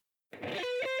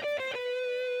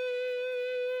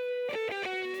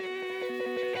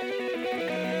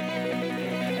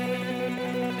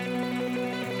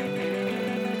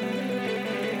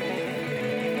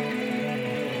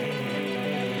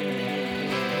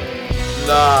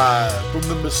Live from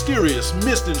the mysterious,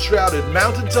 mist-enshrouded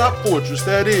mountaintop fortress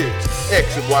that is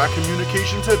X and Y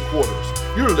Communications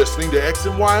headquarters, you're listening to X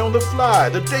and Y on the Fly,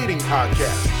 the dating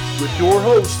podcast, with your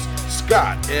hosts,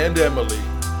 Scott and Emily.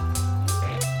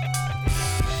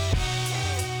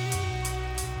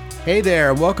 Hey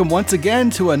there, welcome once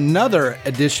again to another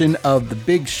edition of The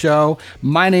Big Show.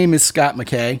 My name is Scott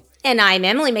McKay. And I'm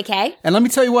Emily McKay. And let me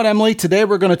tell you what, Emily, today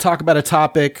we're going to talk about a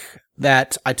topic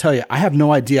that I tell you, I have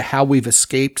no idea how we've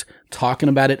escaped talking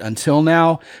about it until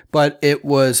now, but it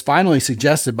was finally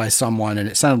suggested by someone and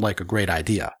it sounded like a great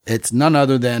idea. It's none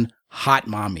other than hot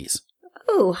mommies.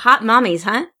 Ooh, hot mommies,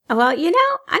 huh? Well,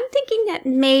 I'm thinking that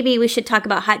maybe we should talk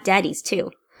about hot daddies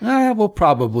too. We'll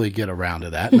probably get around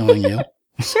to that, knowing you.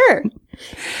 Sure.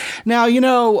 Now,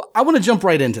 I want to jump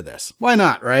right into this. Why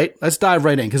not, right? Let's dive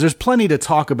right in because there's plenty to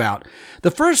talk about.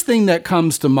 The first thing that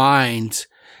comes to mind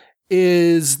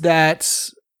is that,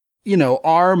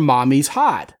 are mommies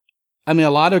hot? I mean,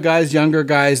 a lot of guys, younger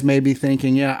guys may be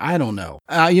thinking, yeah, I don't know.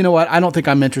 You know what? I don't think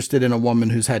I'm interested in a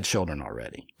woman who's had children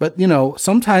already. But,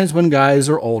 sometimes when guys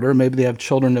are older, maybe they have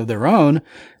children of their own,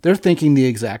 they're thinking the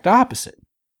exact opposite.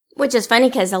 Which is funny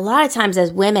because a lot of times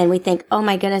as women, we think, oh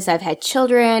my goodness, I've had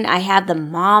children. I have the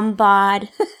mom bod.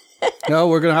 No,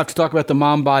 we're going to have to talk about the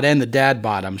mom bod and the dad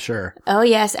bod, I'm sure. Oh,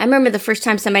 yes. I remember the first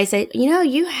time somebody said,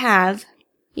 you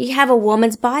have a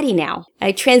woman's body now.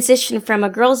 I transitioned from a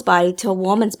girl's body to a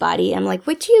woman's body. I'm like,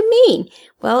 what do you mean?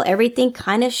 Well, everything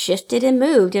kind of shifted and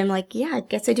moved. I'm like, yeah, I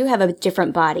guess I do have a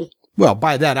different body. Well,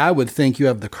 by that, I would think you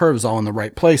have the curves all in the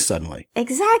right place suddenly.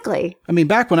 Exactly. I mean,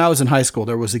 back when I was in high school,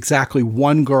 there was exactly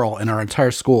one girl in our entire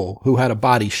school who had a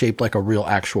body shaped like a real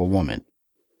actual woman.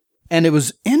 And it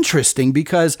was interesting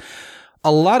because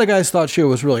a lot of guys thought she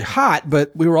was really hot, but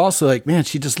we were also like, man,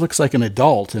 she just looks like an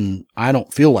adult and I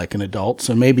don't feel like an adult.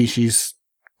 So maybe she's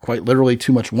quite literally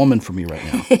too much woman for me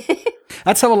right now.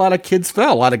 That's how a lot of kids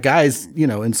felt. A lot of guys,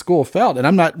 in school felt. And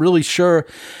I'm not really sure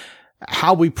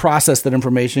how we process that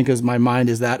information because my mind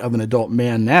is that of an adult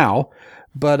man now.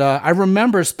 But I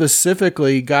remember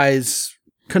specifically guys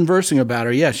conversing about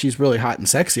her. Yeah, she's really hot and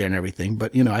sexy and everything.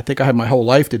 But, I think I had my whole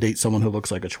life to date someone who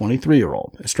looks like a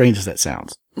 23-year-old, as strange as that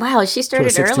sounds. Wow, she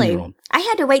started early. I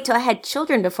had to wait till I had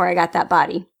children before I got that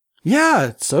body.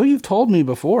 Yeah, so you've told me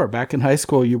before. Back in high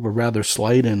school, you were rather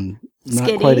slight and not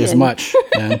skinny quite as much.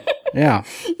 And, yeah.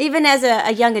 Even as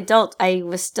a young adult, I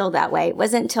was still that way. It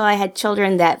wasn't until I had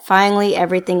children that finally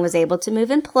everything was able to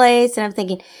move in place. And I'm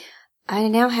thinking, I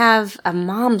now have a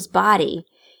mom's body.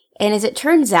 And as it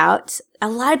turns out, a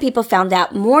lot of people found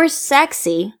out more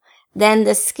sexy than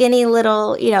the skinny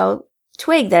little,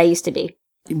 twig that I used to be.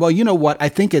 Well, you know what? I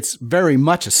think it's very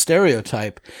much a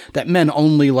stereotype that men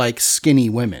only like skinny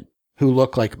women who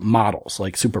look like models,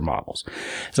 like supermodels.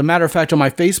 As a matter of fact, on my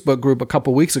Facebook group a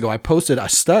couple weeks ago, I posted a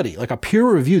study, like a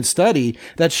peer-reviewed study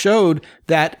that showed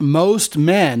that most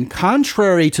men,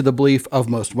 contrary to the belief of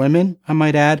most women, I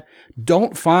might add,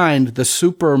 don't find the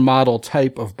supermodel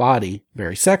type of body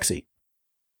very sexy.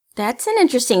 That's an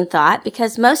interesting thought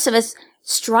because most of us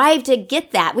strive to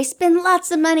get that. We spend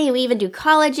lots of money. We even do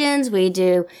collagens. We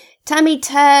do tummy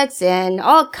tucks and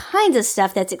all kinds of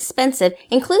stuff that's expensive,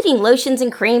 including lotions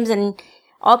and creams and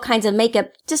all kinds of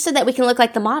makeup just so that we can look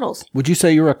like the models. Would you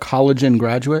say you're a collagen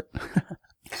graduate?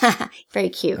 Very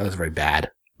cute. That was very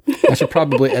bad. I should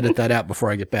probably edit that out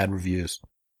before I get bad reviews.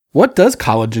 What does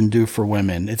collagen do for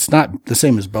women? It's not the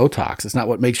same as Botox. It's not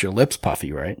what makes your lips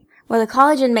puffy, right? Well, the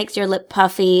collagen makes your lip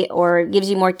puffy or gives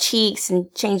you more cheeks and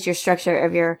change your structure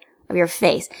of your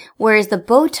face, whereas the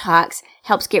Botox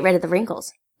helps get rid of the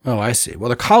wrinkles. Oh, I see.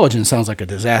 Well, the collagen sounds like a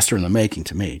disaster in the making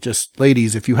to me. Just,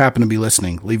 ladies, if you happen to be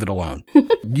listening, leave it alone.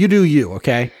 You do you,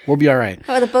 okay? We'll be all right.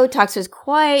 Oh, the Botox was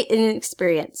quite an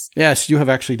experience. Yes, you have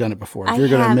actually done it before. If you're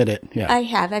going to admit it, yeah. I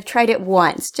have. I've tried it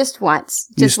once. Just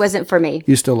once. Just wasn't for me.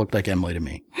 You still look like Emily to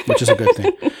me, which is a good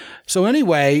thing. So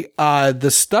anyway, the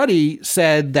study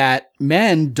said that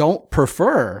men don't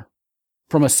prefer,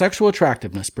 from a sexual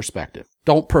attractiveness perspective,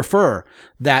 don't prefer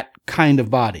that kind of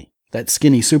body. That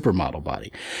skinny supermodel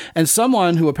body. And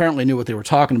someone who apparently knew what they were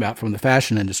talking about from the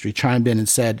fashion industry chimed in and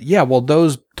said, yeah, well,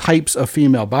 those types of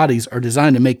female bodies are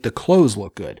designed to make the clothes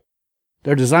look good.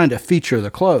 They're designed to feature the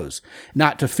clothes,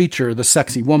 not to feature the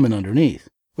sexy woman underneath,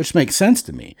 which makes sense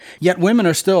to me. Yet women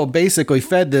are still basically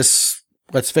fed this,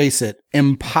 let's face it,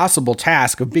 impossible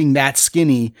task of being that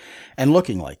skinny and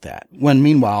looking like that, when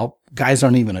meanwhile, guys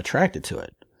aren't even attracted to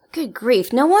it. Good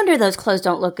grief. No wonder those clothes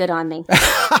don't look good on me.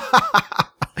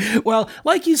 Well,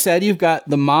 like you said, you've got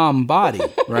the mom body,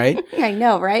 right? I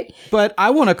know, right? But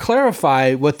I want to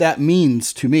clarify what that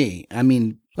means to me. I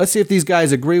mean, Let's see if these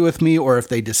guys agree with me or if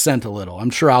they dissent a little.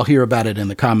 I'm sure I'll hear about it in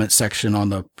the comments section on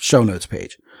the show notes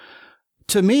page.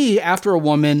 To me, after a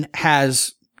woman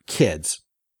has kids,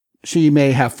 she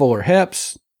may have fuller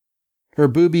hips. Her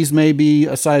boobies may be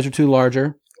a size or two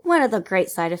larger. One of the great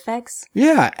side effects.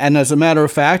 Yeah, and as a matter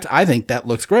of fact, I think that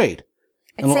looks great.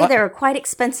 I'd say they're quite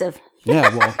expensive.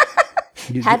 Yeah, well...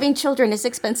 Having children is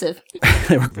expensive.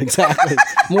 Exactly.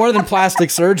 More than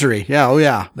plastic surgery. Yeah, oh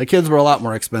yeah. The kids were a lot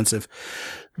more expensive.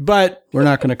 But we're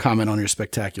not going to comment on your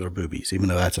spectacular boobies, even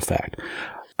though that's a fact.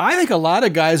 I think a lot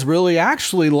of guys really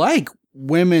actually like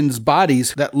women's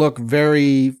bodies that look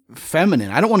very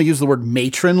feminine. I don't want to use the word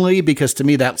matronly because to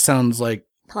me that sounds like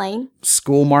plain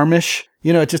school marmish.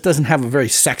 You know, it just doesn't have a very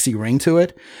sexy ring to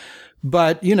it.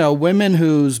 But, you know, women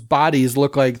whose bodies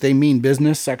look like they mean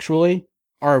business sexually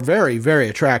are very, very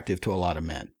attractive to a lot of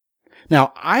men.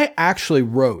 Now, I actually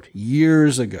wrote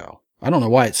years ago, I don't know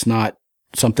why it's not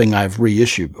something I've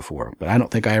reissued before, but I don't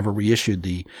think I ever reissued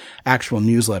the actual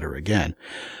newsletter again.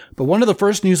 But one of the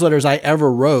first newsletters I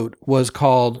ever wrote was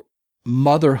called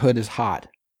Motherhood is Hot.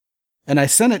 And I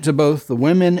sent it to both the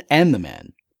women and the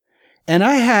men. And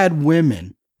I had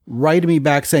women write me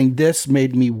back saying, this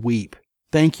made me weep.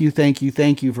 Thank you, thank you,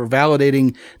 thank you for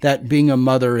validating that being a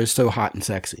mother is so hot and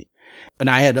sexy. And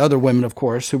I had other women, of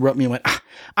course, who wrote me and went,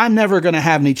 I'm never going to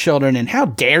have any children. And how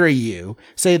dare you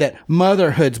say that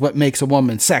motherhood's what makes a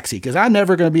woman sexy? Because I'm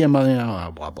never going to be a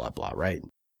mother, blah, blah, blah, right?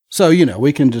 So, you know,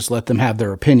 we can just let them have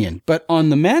their opinion. But on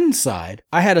the men's side,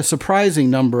 I had a surprising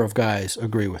number of guys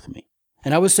agree with me.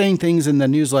 And I was saying things in the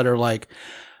newsletter like,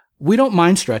 we don't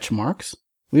mind stretch marks.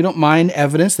 We don't mind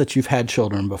evidence that you've had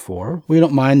children before. We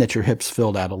don't mind that your hips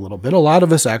filled out a little bit. A lot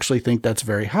of us actually think that's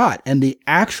very hot. And the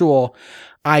actual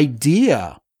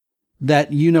idea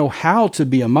that you know how to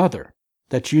be a mother,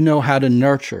 that you know how to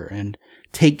nurture and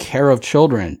take care of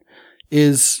children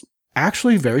is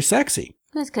actually very sexy.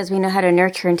 That's because we know how to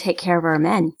nurture and take care of our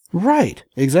men. Right,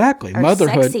 exactly. Our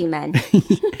Motherhood. Sexy men.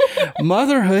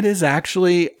 Motherhood is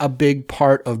actually a big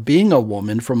part of being a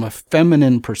woman from a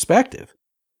feminine perspective.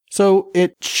 So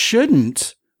it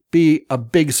shouldn't be a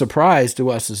big surprise to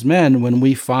us as men when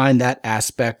we find that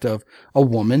aspect of a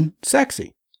woman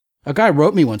sexy. A guy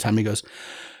wrote me one time, he goes,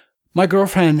 my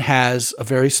girlfriend has a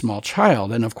very small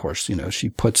child. And of course, you know, she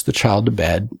puts the child to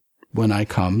bed when I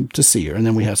come to see her. And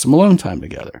then we have some alone time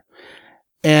together.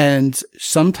 And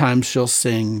sometimes she'll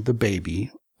sing the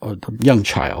baby or the young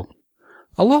child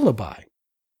a lullaby.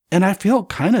 And I feel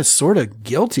kind of sort of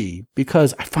guilty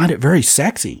because I find it very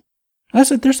sexy. And I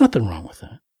said, there's nothing wrong with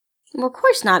that. Well, of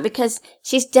course not, because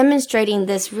she's demonstrating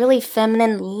this really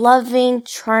feminine, loving,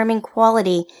 charming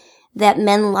quality that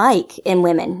men like in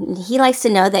women. He likes to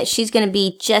know that she's going to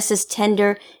be just as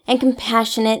tender and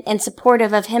compassionate and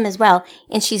supportive of him as well.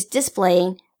 And she's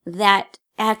displaying that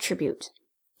attribute.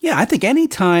 Yeah, I think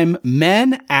anytime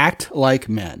men act like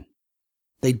men,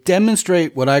 they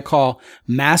demonstrate what I call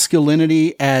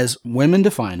masculinity as women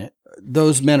define it.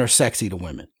 Those men are sexy to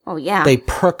women. Oh, yeah. They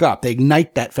perk up. They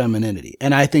ignite that femininity.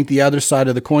 And I think the other side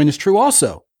of the coin is true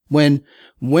also. When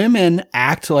women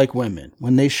act like women,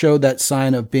 when they show that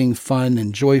sign of being fun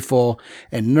and joyful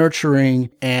and nurturing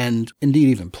and indeed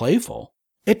even playful,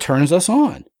 it turns us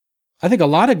on. I think a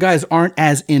lot of guys aren't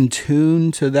as in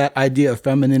tune to that idea of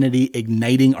femininity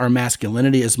igniting our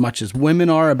masculinity as much as women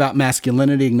are about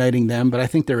masculinity igniting them. But I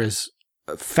think there is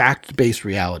a fact-based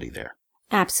reality there.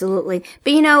 Absolutely.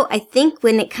 But you know, I think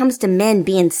when it comes to men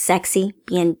being sexy,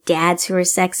 being dads who are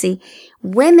sexy,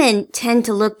 women tend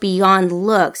to look beyond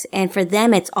looks. And for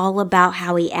them, it's all about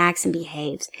how he acts and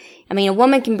behaves. I mean, a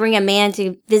woman can bring a man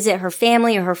to visit her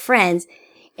family or her friends,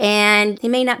 and he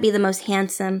may not be the most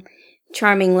handsome,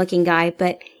 charming looking guy,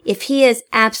 but if he is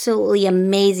absolutely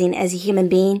amazing as a human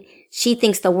being, she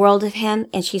thinks the world of him,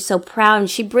 and she's so proud, and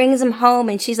she brings him home,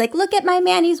 and she's like, look at my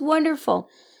man, he's wonderful.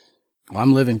 Well,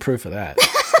 I'm living proof of that.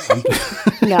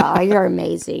 No, you're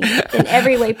amazing in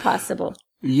every way possible.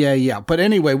 Yeah. But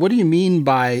anyway, what do you mean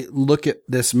by look at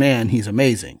this man, he's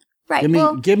amazing? Right.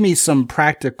 Give me some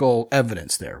practical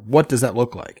evidence there. What does that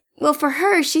look like? Well, for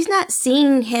her, she's not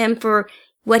seeing him for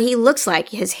what he looks like,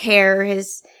 his hair,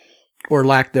 his... Or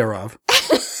lack thereof.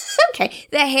 Okay,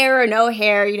 the hair or no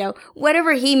hair, you know,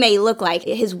 whatever he may look like,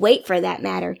 his weight for that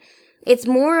matter. It's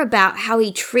more about how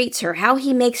he treats her, how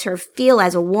he makes her feel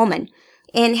as a woman,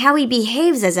 and how he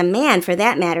behaves as a man for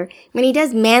that matter. When he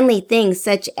does manly things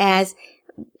such as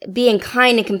being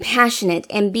kind and compassionate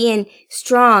and being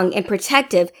strong and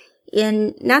protective,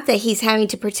 in not that he's having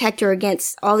to protect her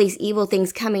against all these evil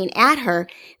things coming at her,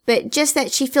 but just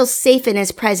that she feels safe in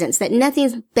his presence, that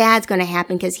nothing bad's going to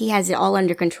happen because he has it all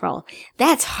under control.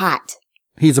 That's hot.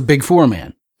 He's a big four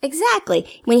man.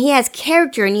 Exactly. When he has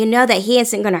character and you know that he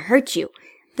isn't going to hurt you,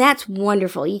 that's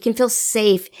wonderful. You can feel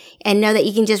safe and know that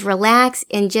you can just relax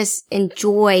and just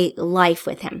enjoy life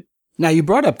with him. Now, you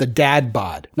brought up the dad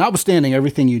bod. Notwithstanding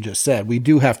everything you just said, we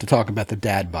do have to talk about the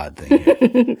dad bod thing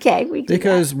here. Okay. We do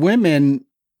because women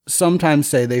sometimes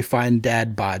say they find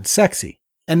dad bod sexy.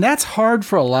 And that's hard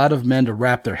for a lot of men to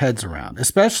wrap their heads around,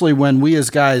 especially when we as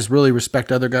guys really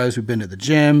respect other guys who've been to the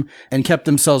gym and kept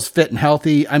themselves fit and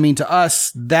healthy. I mean, to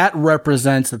us, that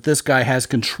represents that this guy has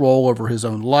control over his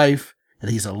own life, that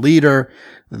he's a leader,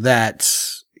 that,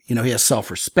 he has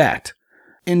self-respect.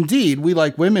 Indeed, we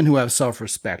like women who have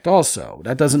self-respect also.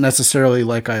 That doesn't necessarily,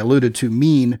 like I alluded to,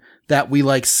 mean that we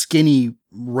like skinny,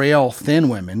 rail, thin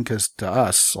women, because to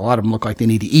us, a lot of them look like they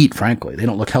need to eat, frankly. They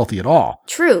don't look healthy at all.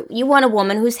 True. You want a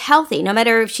woman who's healthy, no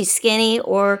matter if she's skinny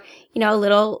or, a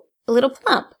little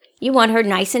plump. You want her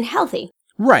nice and healthy.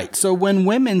 Right. So when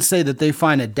women say that they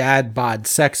find a dad bod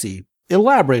sexy,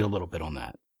 elaborate a little bit on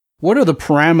that. What are the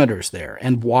parameters there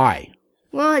and why?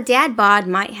 Well, a dad bod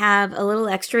might have a little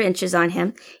extra inches on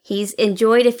him. He's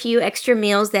enjoyed a few extra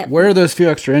meals that... Where are those few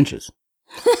extra inches?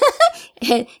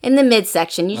 In the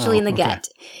midsection, usually in the gut.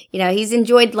 He's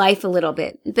enjoyed life a little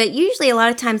bit. But usually a lot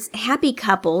of times happy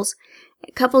couples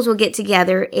will get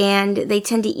together and they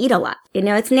tend to eat a lot.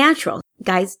 It's natural.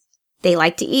 Guys, they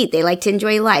like to eat. They like to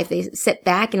enjoy life. They sit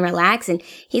back and relax, and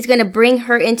he's going to bring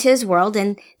her into his world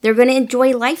and they're going to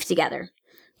enjoy life together.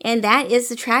 And that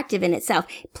is attractive in itself.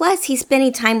 Plus, he's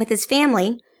spending time with his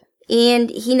family,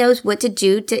 and he knows what to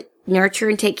do to nurture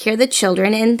and take care of the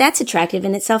children, and that's attractive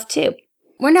in itself, too.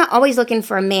 We're not always looking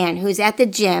for a man who's at the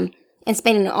gym and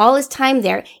spending all his time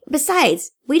there.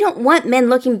 Besides, we don't want men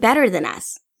looking better than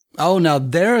us. Oh, now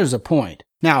there is a point.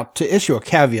 Now, to issue a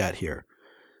caveat here,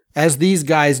 as these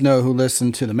guys know who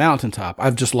listen to The Mountaintop,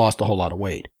 I've just lost a whole lot of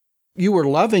weight. You were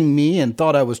loving me and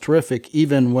thought I was terrific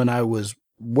even when I was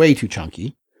way too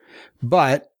chunky.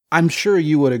 But I'm sure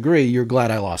you would agree you're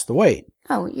glad I lost the weight.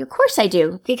 Oh, of course I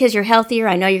do. Because you're healthier.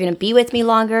 I know you're going to be with me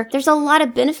longer. There's a lot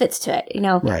of benefits to it,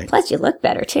 Right. Plus, you look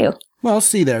better, too. Well,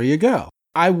 see, there you go.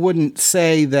 I wouldn't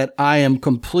say that I am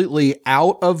completely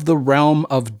out of the realm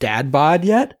of dad bod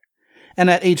yet. And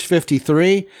at age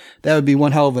 53, that would be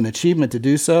one hell of an achievement to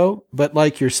do so. But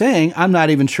like you're saying, I'm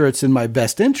not even sure it's in my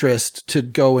best interest to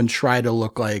go and try to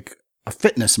look like a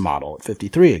fitness model at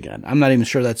 53 again. I'm not even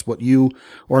sure that's what you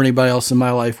or anybody else in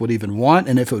my life would even want,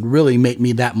 and if it would really make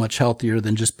me that much healthier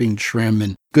than just being trim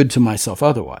and good to myself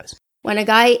otherwise. When a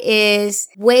guy is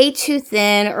way too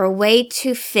thin or way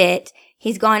too fit,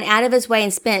 he's gone out of his way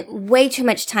and spent way too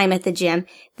much time at the gym,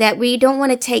 that we don't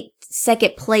want to take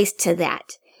second place to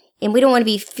that. And we don't want to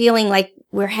be feeling like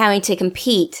we're having to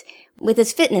compete with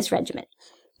his fitness regimen.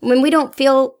 When we don't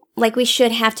feel like we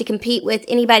should have to compete with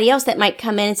anybody else that might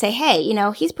come in and say, hey,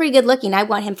 he's pretty good looking. I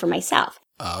want him for myself.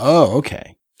 Oh,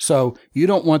 okay. So you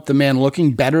don't want the man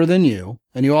looking better than you,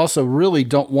 and you also really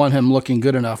don't want him looking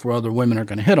good enough where other women are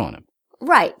going to hit on him.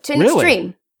 Right. To an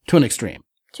extreme. To an extreme.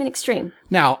 To an extreme.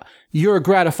 Now, you're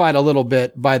gratified a little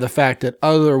bit by the fact that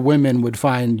other women would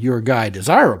find your guy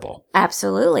desirable.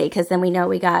 Absolutely, because then we know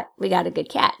we got a good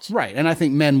catch. Right, and I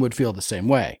think men would feel the same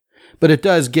way. But it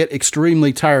does get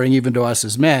extremely tiring even to us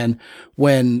as men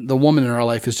when the woman in our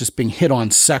life is just being hit on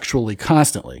sexually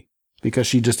constantly because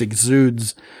she just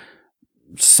exudes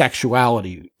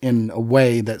sexuality in a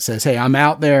way that says, hey, I'm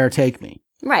out there, take me.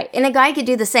 Right. And a guy could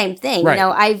do the same thing. Right.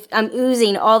 I'm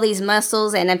oozing all these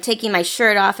muscles and I'm taking my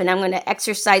shirt off and I'm going to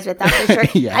exercise without the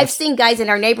shirt. Yes. I've seen guys in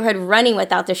our neighborhood running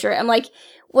without the shirt. I'm like,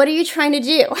 what are you trying to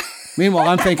do? Meanwhile,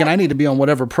 I'm thinking I need to be on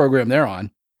whatever program they're on.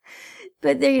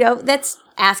 But, that's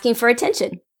asking for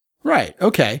attention. Right.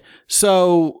 Okay.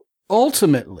 So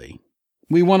ultimately,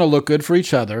 we want to look good for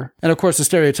each other. And of course, the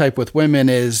stereotype with women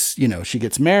is, she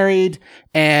gets married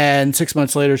and 6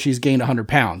 months later, she's gained 100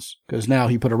 pounds because now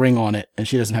he put a ring on it and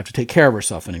she doesn't have to take care of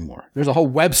herself anymore. There's a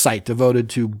whole website devoted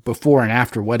to before and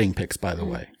after wedding pics, by the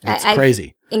way. It's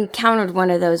crazy. I encountered one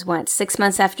of those once. 6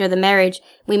 months after the marriage,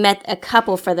 we met a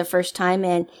couple for the first time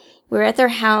and we were at their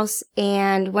house,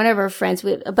 and one of our friends,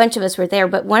 a bunch of us were there,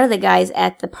 but one of the guys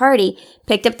at the party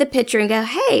picked up the picture and go,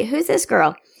 hey, who's this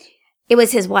girl? It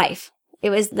was his wife.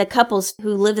 It was the couples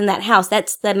who lived in that house.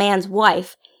 That's the man's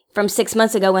wife from 6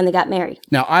 months ago when they got married.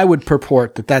 Now, I would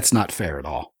purport that that's not fair at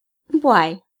all.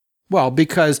 Why? Well,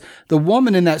 because the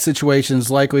woman in that situation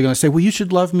is likely going to say, well, you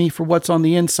should love me for what's on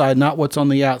the inside, not what's on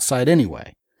the outside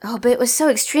anyway. Oh, but it was so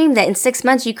extreme that in 6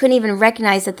 months you couldn't even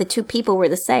recognize that the two people were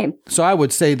the same. So I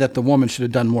would say that the woman should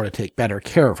have done more to take better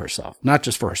care of herself. Not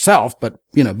just for herself, but,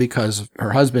 because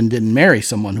her husband didn't marry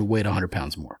someone who weighed 100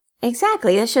 pounds more.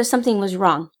 Exactly. That shows something was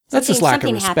wrong. That's just lack of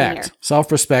something happened respect,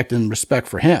 self-respect and respect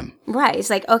for him. Right. It's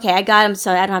like, okay, I got him,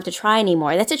 so I don't have to try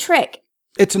anymore. That's a trick.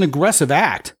 It's an aggressive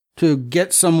act to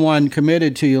get someone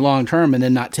committed to you long-term and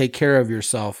then not take care of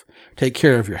yourself, take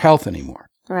care of your health anymore.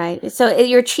 Right. So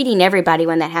you're cheating everybody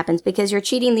when that happens, because you're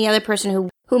cheating the other person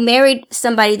who married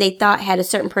somebody they thought had a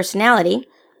certain personality.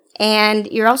 And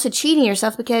you're also cheating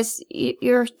yourself because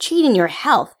you're cheating your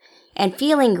health and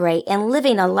feeling great and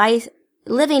living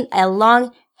a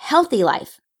long, healthy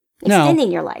life.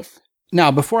 Extending your life.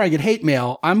 Now, before I get hate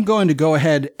mail, I'm going to go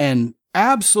ahead and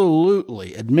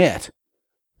absolutely admit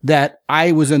that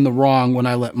I was in the wrong when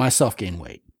I let myself gain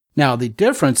weight. Now, the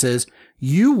difference is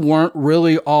you weren't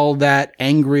really all that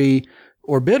angry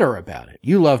or bitter about it.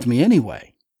 You loved me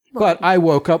anyway. But I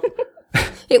woke up.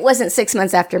 It wasn't 6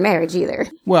 months after marriage either.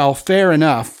 Well, fair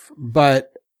enough.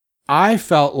 But I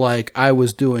felt like I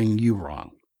was doing you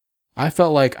wrong. I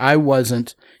felt like I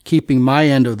wasn't keeping my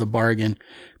end of the bargain,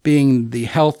 being the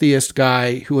healthiest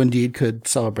guy who indeed could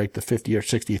celebrate the 50th or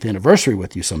 60th anniversary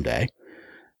with you someday,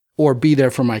 or be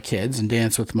there for my kids and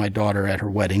dance with my daughter at her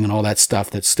wedding and all that stuff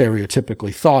that's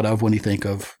stereotypically thought of when you think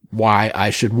of why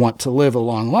I should want to live a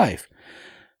long life.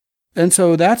 And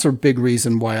so that's a big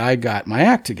reason why I got my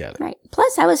act together. Right.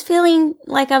 Plus, I was feeling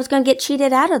like I was going to get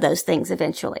cheated out of those things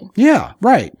eventually. Yeah,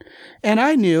 right. And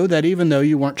I knew that even though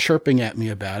you weren't chirping at me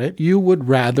about it, you would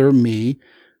rather me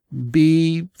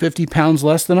be 50 pounds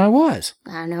less than I was.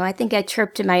 I don't know. I think I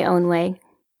chirped in my own way.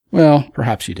 Well,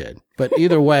 perhaps you did. But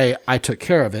either way, I took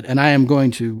care of it. And I am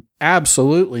going to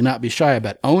absolutely not be shy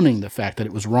about owning the fact that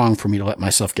it was wrong for me to let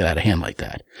myself get out of hand like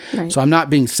that. Right. So I'm not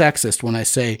being sexist when I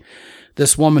say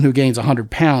this woman who gains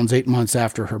 100 pounds 8 months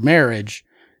after her marriage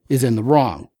is in the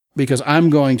wrong. Because I'm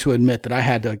going to admit that I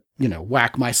had to,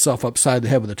 whack myself upside the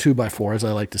head with a 2x4, as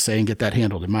I like to say, and get that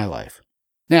handled in my life.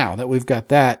 Now that we've got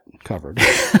that covered,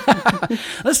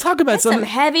 let's talk about some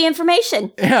heavy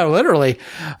information. Yeah, literally.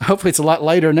 Hopefully it's a lot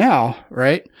lighter now,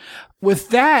 right? With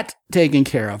that taken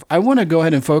care of, I want to go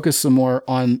ahead and focus some more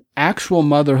on actual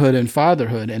motherhood and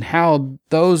fatherhood and how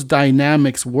those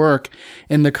dynamics work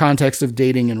in the context of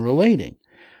dating and relating.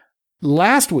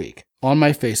 Last week on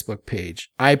my Facebook page,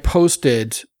 I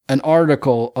posted an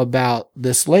article about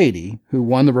this lady who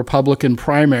won the Republican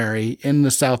primary in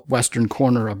the southwestern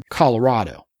corner of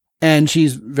Colorado. And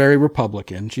she's very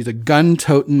Republican. She's a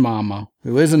gun-toting mama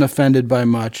who isn't offended by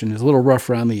much and is a little rough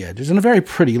around the edges and a very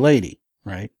pretty lady,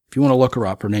 right? If you want to look her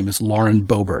up, her name is Lauren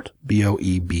Boebert,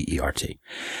 Boebert.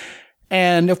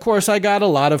 And of course, I got a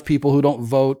lot of people who don't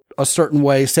vote a certain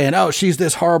way saying, oh, she's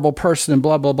this horrible person and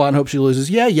blah, blah, blah, and hope she loses.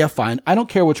 Yeah, fine. I don't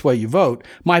care which way you vote.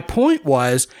 My point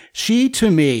was, she to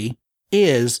me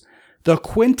is the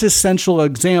quintessential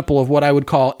example of what I would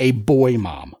call a boy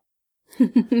mom.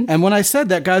 And when I said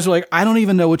that, guys were like, I don't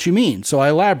even know what you mean. So I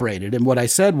elaborated. And what I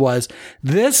said was,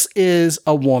 this is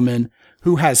a woman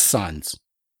who has sons.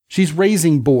 She's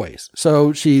raising boys.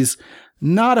 So she's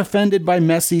not offended by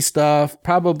messy stuff,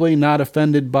 probably not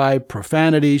offended by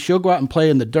profanity. She'll go out and play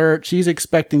in the dirt. She's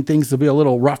expecting things to be a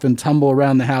little rough and tumble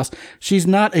around the house. She's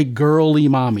not a girly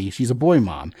mommy. She's a boy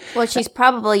mom. Well, she's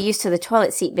probably used to the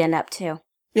toilet seat being up too.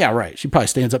 Yeah, right. She probably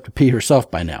stands up to pee herself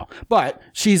by now. But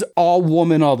she's all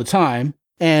woman all the time.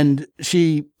 And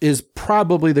she is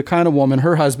probably the kind of woman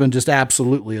her husband just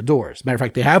absolutely adores. Matter of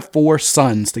fact, they have 4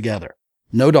 sons together.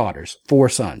 No daughters, 4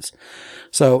 sons.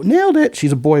 So nailed it.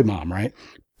 She's a boy mom, right?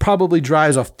 Probably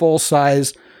drives a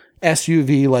full-size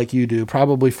SUV like you do,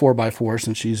 probably 4x4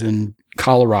 since she's in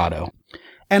Colorado.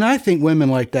 And I think women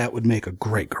like that would make a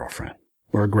great girlfriend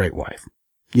or a great wife.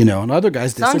 And other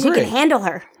guys disagree. As long as you can handle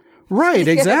her. Right,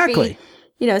 exactly.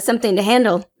 Be, something to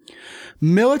handle.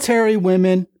 Military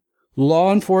women,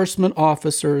 law enforcement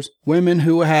officers, women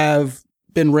who have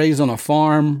been raised on a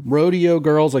farm, rodeo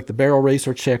girls like the barrel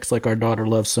racer chicks like our daughter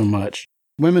loves so much,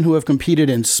 women who have competed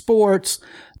in sports,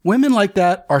 women like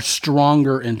that are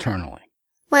stronger internally.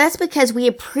 Well, that's because we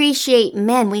appreciate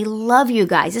men. We love you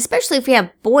guys, especially if we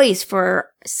have boys for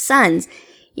sons.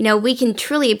 We can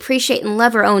truly appreciate and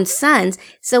love our own sons.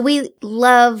 So we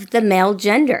love the male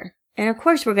gender. And of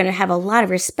course, we're going to have a lot of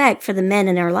respect for the men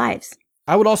in our lives.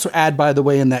 I would also add, by the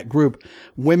way, in that group,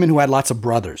 women who had lots of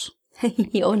brothers.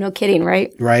 Oh, no kidding,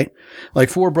 right? Right? Like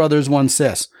 4 brothers, 1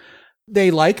 sis.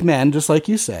 They like men, just like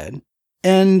you said.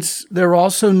 And they're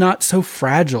also not so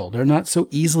fragile. They're not so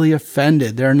easily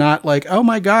offended. They're not like, oh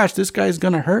my gosh, this guy's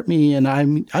going to hurt me and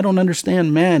I don't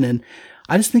understand men. And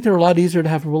I just think they're a lot easier to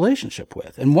have a relationship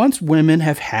with. And once women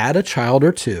have had a child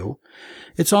or 2,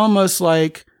 it's almost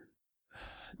like,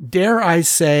 dare I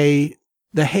say,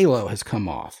 the halo has come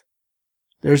off.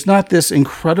 There's not this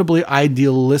incredibly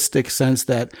idealistic sense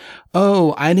that,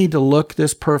 oh, I need to look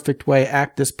this perfect way,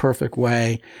 act this perfect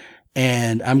way,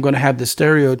 and I'm going to have the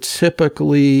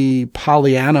stereotypically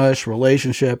Pollyanna-ish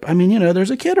relationship. I mean, there's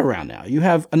a kid around now. You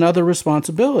have another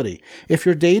responsibility. If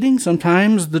you're dating,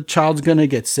 sometimes the child's going to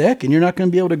get sick and you're not going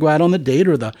to be able to go out on the date,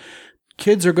 or the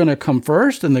kids are going to come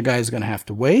first and the guy's going to have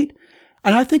to wait.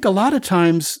 And I think a lot of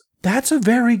times that's a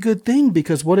very good thing,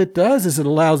 because what it does is it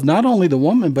allows not only the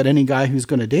woman, but any guy who's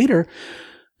going to date her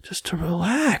just to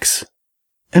relax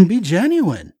and be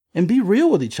genuine and be real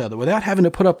with each other without having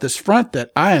to put up this front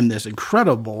that I am this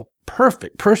incredible,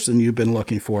 perfect person you've been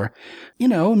looking for.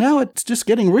 Now it's just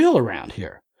getting real around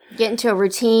here. Get into a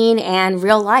routine and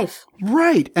real life.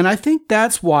 Right. And I think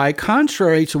that's why,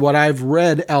 contrary to what I've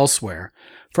read elsewhere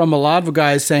from a lot of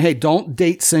guys saying, hey, don't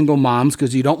date single moms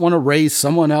because you don't want to raise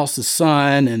someone else's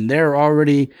son, and they're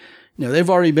already, they've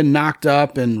already been knocked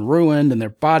up and ruined and their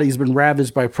body's been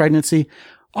ravaged by pregnancy.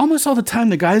 Almost all the time,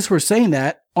 the guys who are saying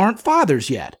that aren't fathers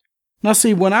yet. Now,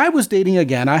 see, when I was dating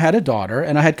again, I had a daughter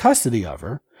and I had custody of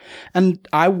her, and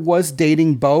I was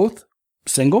dating both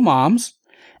single moms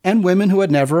and women who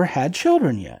had never had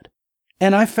children yet.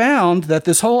 And I found that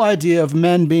this whole idea of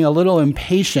men being a little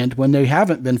impatient when they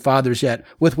haven't been fathers yet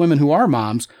with women who are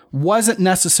moms wasn't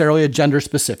necessarily a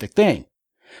gender-specific thing.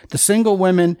 The single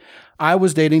women I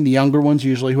was dating, the younger ones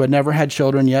usually, who had never had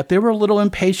children yet, they were a little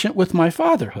impatient with my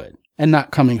fatherhood and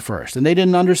not coming first. And they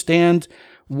didn't understand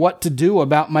what to do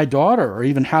about my daughter, or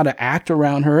even how to act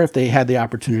around her if they had the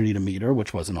opportunity to meet her,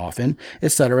 which wasn't often,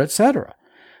 et cetera, et cetera.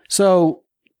 So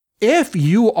if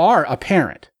you are a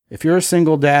parent, if you're a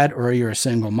single dad or you're a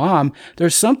single mom,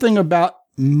 there's something about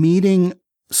meeting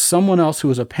someone else who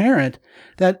is a parent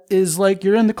that is like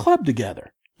you're in the club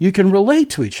together. You can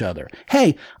relate to each other.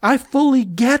 Hey, I fully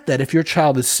get that if your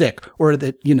child is sick, or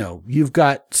that, you've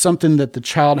got something that the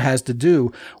child has to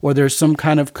do, or there's some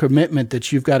kind of commitment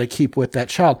that you've got to keep with that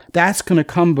child. That's going to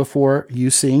come before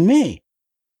you seeing me,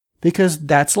 because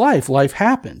that's life. Life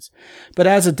happens. But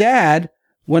as a dad,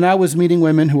 when I was meeting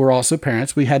women who were also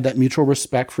parents, we had that mutual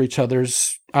respect for each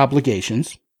other's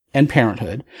obligations and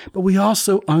parenthood, but we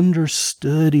also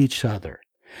understood each other.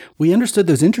 We understood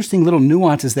those interesting little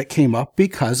nuances that came up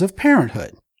because of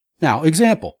parenthood. Now,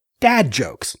 example, dad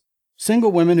jokes.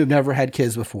 Single women who've never had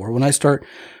kids before, when I start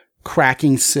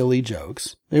cracking silly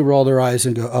jokes, they roll their eyes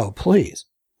and go, oh, please.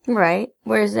 Right.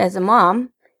 Whereas as a mom,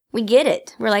 we get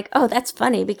it. We're like, oh, that's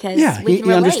funny because we can he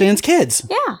relate. understands kids.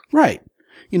 Yeah. Right.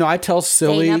 I tell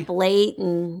silly... Staying up late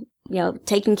and,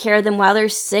 taking care of them while they're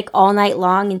sick all night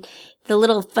long, and the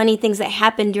little funny things that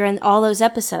happen during all those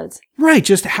episodes. Right.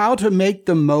 Just how to make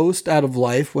the most out of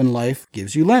life when life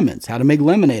gives you lemons, how to make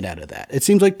lemonade out of that. It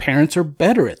seems like parents are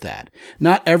better at that.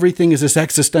 Not everything is this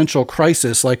existential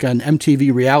crisis like an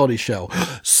MTV reality show.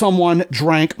 Someone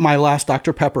drank my last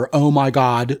Dr. Pepper. Oh my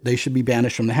God, they should be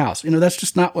banished from the house. That's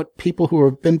just not what people who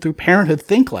have been through parenthood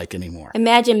think like anymore.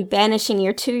 Imagine banishing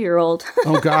your 2-year-old.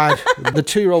 Oh God, the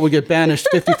 2-year-old would get banished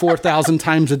 54,000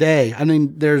 times a day. I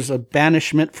mean, there's a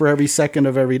banishment for every second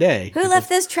of every day. Who left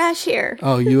this trash here?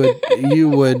 Oh, you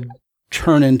would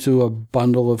turn into a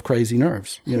bundle of crazy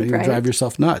nerves. You would drive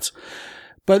yourself nuts.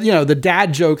 But, the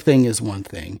dad joke thing is one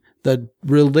thing. The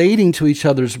relating to each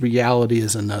other's reality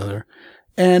is another.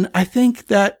 And I think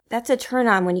that's a turn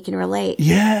on when you can relate.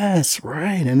 Yes,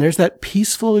 right. And there's that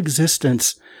peaceful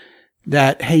existence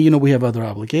that, hey, we have other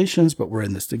obligations, but we're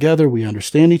in this together. We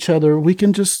understand each other. We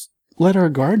can just let our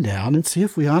guard down and see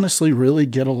if we honestly really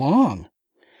get along.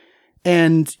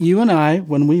 And you and I,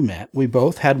 when we met, we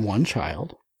both had one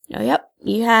child. Oh, yep.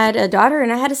 You had a daughter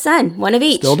and I had a son, one of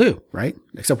each. Still do, right?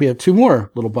 Except we have 2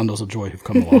 more little bundles of joy who've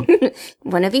come along.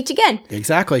 One of each again.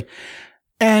 Exactly.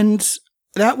 And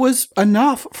that was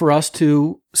enough for us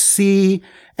to see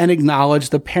and acknowledge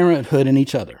the parenthood in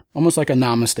each other. Almost like a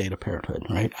namaste to parenthood,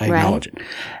 right? I acknowledge it.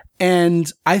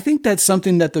 And I think that's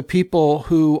something that the people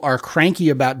who are cranky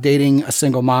about dating a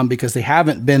single mom because they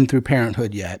haven't been through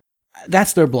parenthood yet,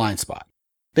 that's their blind spot.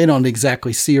 They don't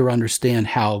exactly see or understand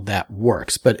how that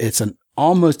works, but it's an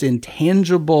almost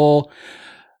intangible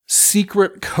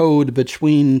secret code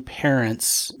between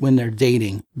parents when they're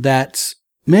dating that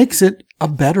makes it a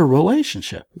better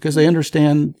relationship because they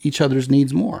understand each other's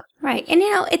needs more. Right. And,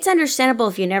 it's understandable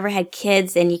if you never had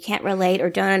kids and you can't relate or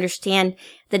don't understand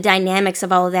the dynamics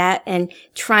of all of that and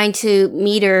trying to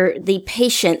meter the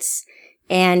patience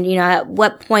and, at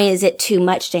what point is it too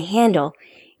much to handle.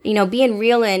 Being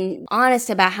real and honest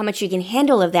about how much you can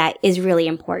handle of that is really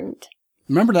important.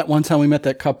 Remember that one time we met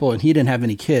that couple and he didn't have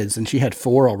any kids and she had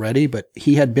 4 already, but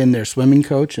he had been their swimming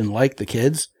coach and liked the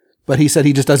kids, but he said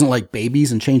he just doesn't like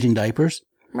babies and changing diapers.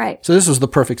 Right. So this was the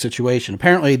perfect situation.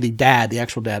 Apparently the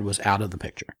actual dad was out of the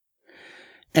picture.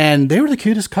 And they were the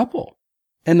cutest couple.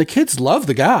 And the kids loved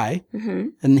the guy. Mm-hmm.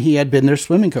 And he had been their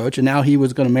swimming coach. And now he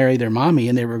was going to marry their mommy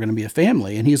and they were going to be a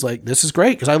family. And he's like, this is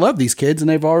great because I love these kids and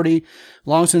they've already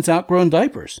long since outgrown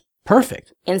diapers.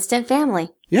 Perfect. Instant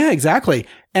family. Yeah, exactly.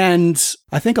 And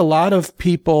I think a lot of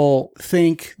people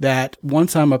think that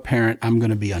once I'm a parent, I'm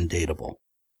going to be undateable.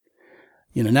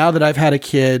 You know, now that I've had a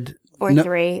kid. Or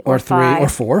three or five. Or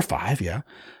 4 or 5, yeah.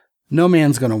 No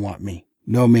man's going to want me.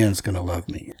 No man's going to love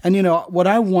me. And you know, what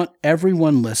I want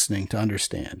everyone listening to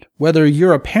understand, whether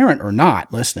you're a parent or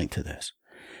not listening to this,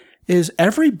 is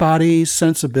everybody's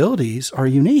sensibilities are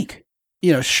unique.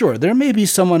 You know, sure, there may be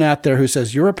someone out there who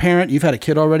says, you're a parent, you've had a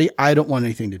kid already, I don't want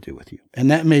anything to do with you.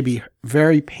 And that may be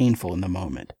very painful in the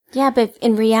moment. Yeah, but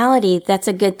in reality, that's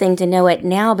a good thing to know it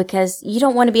now because you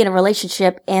don't want to be in a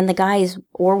relationship and the guy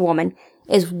or woman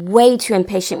is way too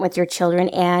impatient with your children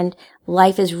and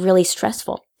life is really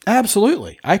stressful.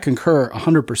 Absolutely. I concur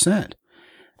 100%.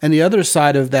 And the other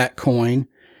side of that coin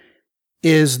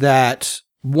is that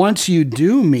once you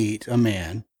do meet a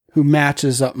man who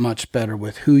matches up much better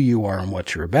with who you are and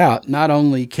what you're about, not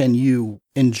only can you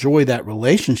enjoy that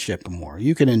relationship more,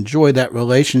 you can enjoy that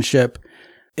relationship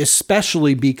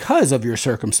especially because of your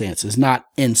circumstances, not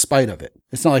in spite of it.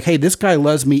 It's not like, hey, this guy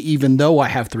loves me even though I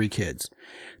have 3 kids.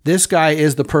 This guy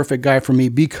is the perfect guy for me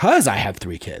because I have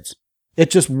 3 kids.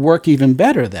 It just work even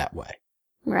better that way.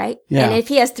 Right. Yeah. And if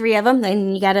he has 3 of them,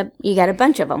 then you got a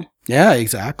bunch of them. Yeah,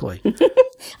 exactly.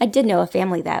 I did know a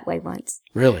family that way once.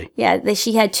 Really? Yeah.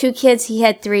 She had 2 kids. He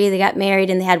had 3. They got married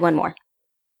and they had 1 more.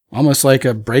 Almost like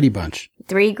a Brady Bunch.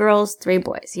 3 girls, 3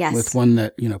 boys. Yes. With one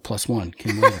that, plus one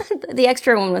came later. The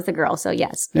extra one was a girl. So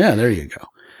yes. Yeah, there you go.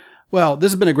 Well,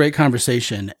 this has been a great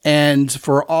conversation. And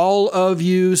for all of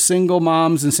you single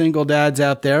moms and single dads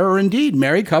out there, or indeed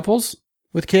married couples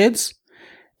with kids,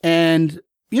 and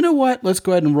you know what? Let's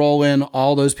go ahead and roll in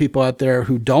all those people out there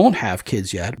who don't have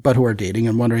kids yet, but who are dating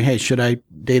and wondering, hey, should I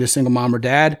date a single mom or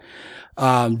dad?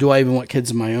 Do I even want kids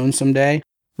of my own someday?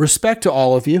 Respect to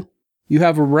all of you. You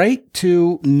have a right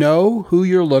to know who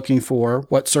you're looking for,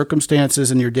 what circumstances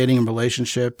in your dating and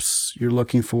relationships you're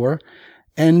looking for,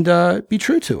 and be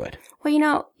true to it.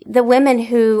 Well, the women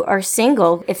who are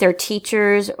single, if they're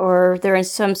teachers or they're in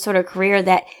some sort of career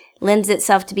that lends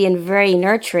itself to being very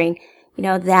nurturing,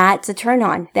 that's a turn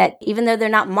on. That even though they're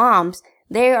not moms,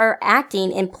 they are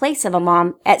acting in place of a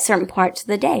mom at certain parts of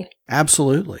the day.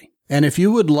 Absolutely. And if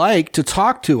you would like to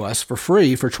talk to us for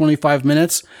free for 25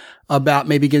 minutes about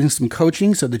maybe getting some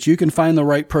coaching so that you can find the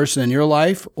right person in your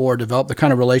life or develop the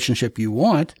kind of relationship you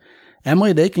want,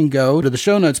 Emily, they can go to the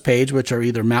show notes page, which are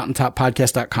either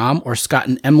mountaintoppodcast.com or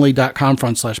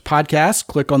scottandemily.com/podcast.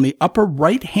 Click on the upper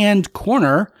right-hand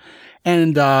corner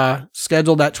and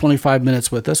schedule that 25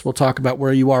 minutes with us. We'll talk about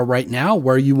where you are right now,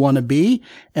 where you want to be,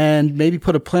 and maybe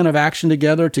put a plan of action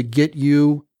together to get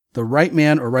you the right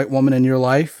man or right woman in your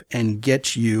life and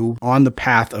get you on the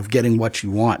path of getting what you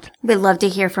want. We'd love to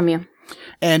hear from you.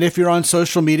 And if you're on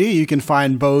social media, you can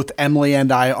find both Emily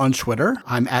and I on Twitter.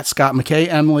 I'm at Scott McKay.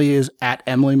 Emily is at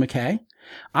Emily McKay.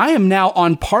 I am now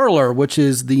on Parler, which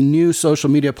is the new social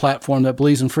media platform that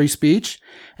believes in free speech.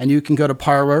 And you can go to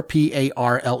Parler,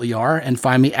 Parler, and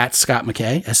find me at Scott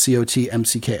McKay,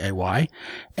 SCOTMCKAY.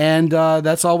 And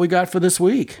that's all we got for this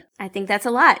week. I think that's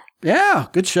a lot. Yeah,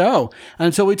 good show.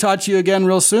 Until we talk to you again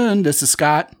real soon, this is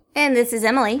Scott. And this is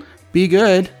Emily. Be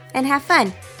good. And have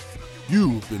fun.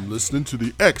 You've been listening to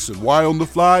the X and Y on the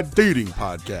Fly Dating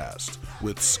Podcast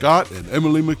with Scott and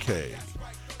Emily McKay.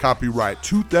 Copyright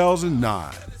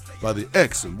 2009 by the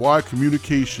X and Y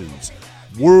Communications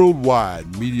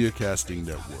Worldwide Media Casting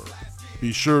Network.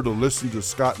 Be sure to listen to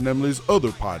Scott and Emily's other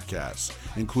podcasts,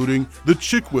 including The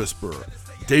Chick Whisperer,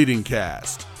 Dating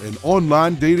Cast, and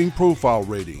Online Dating Profile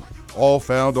Rating, all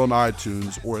found on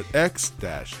iTunes or at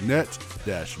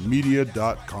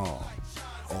x-net-media.com.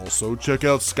 Also, check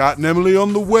out Scott and Emily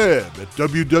on the web at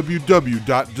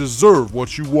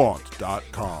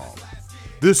www.deservewhatyouwant.com.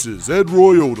 This is Ed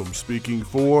Roy Odom speaking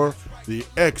for the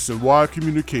X and Y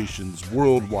Communications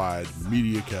Worldwide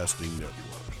Media Casting Network.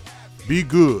 Be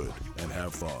good and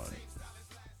have fun.